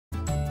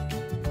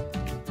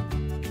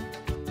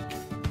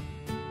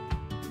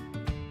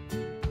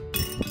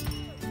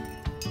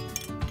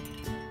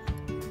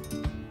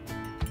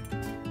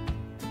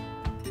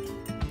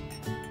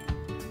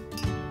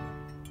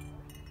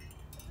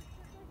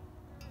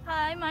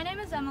Hi, my name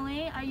is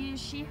Emily. I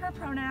use she, her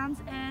pronouns,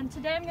 and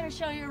today I'm going to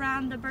show you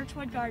around the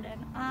Birchwood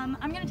garden. I'm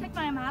going to take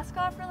my mask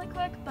off really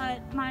quick,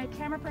 but my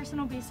camera person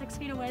will be 6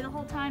 feet away the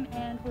whole time,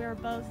 and we're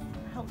both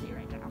healthy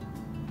right now.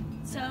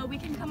 So we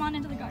can come on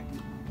into the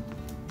garden.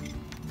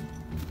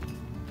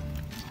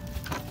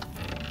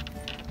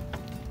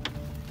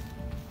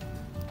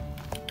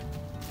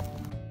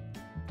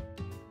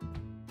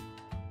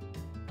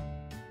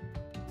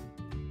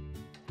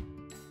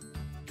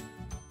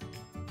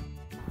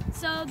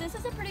 So this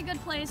is a pretty good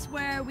place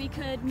where we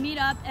could meet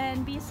up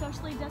and be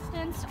socially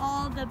distanced.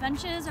 All the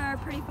benches are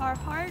pretty far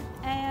apart,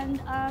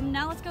 and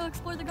now let's go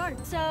explore the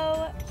garden.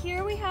 So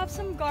here we have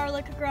some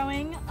garlic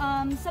growing.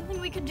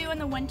 Something we could do in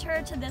the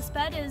winter to this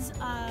bed is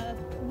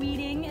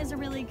weeding is a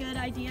really good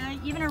idea.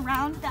 Even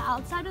around the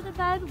outside of the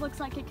bed, looks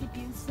like it could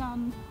use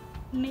some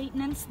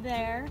maintenance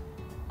there.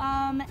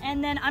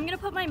 And then I'm gonna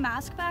put my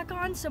mask back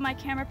on so my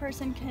camera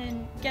person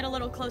can get a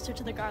little closer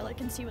to the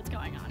garlic and see what's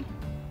going on.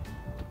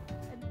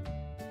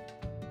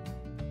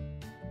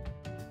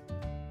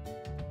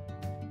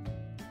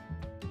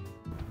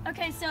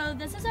 Okay, so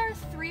this is our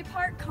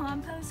 3-part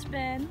compost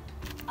bin.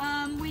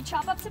 We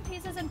chop up some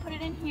pieces and put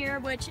it in here,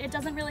 which it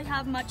doesn't really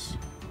have much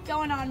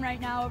going on right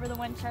now over the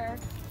winter.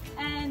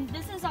 And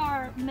this is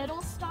our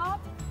middle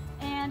stop,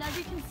 and as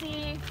you can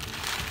see,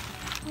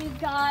 we've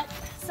got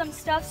some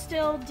stuff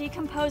still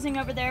decomposing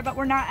over there, but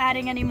we're not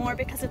adding any more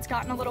because it's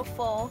gotten a little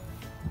full.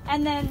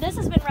 And then this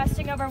has been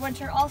resting over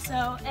winter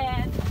also,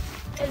 and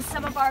is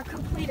some of our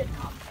completed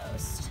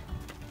compost.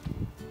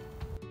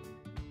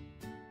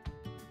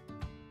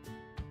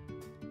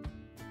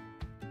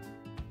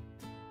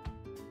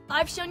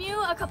 I've shown you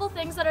a couple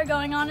things that are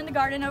going on in the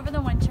garden over the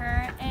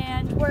winter,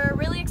 and we're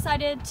really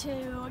excited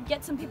to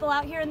get some people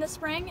out here in the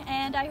spring,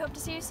 and I hope to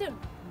see you soon.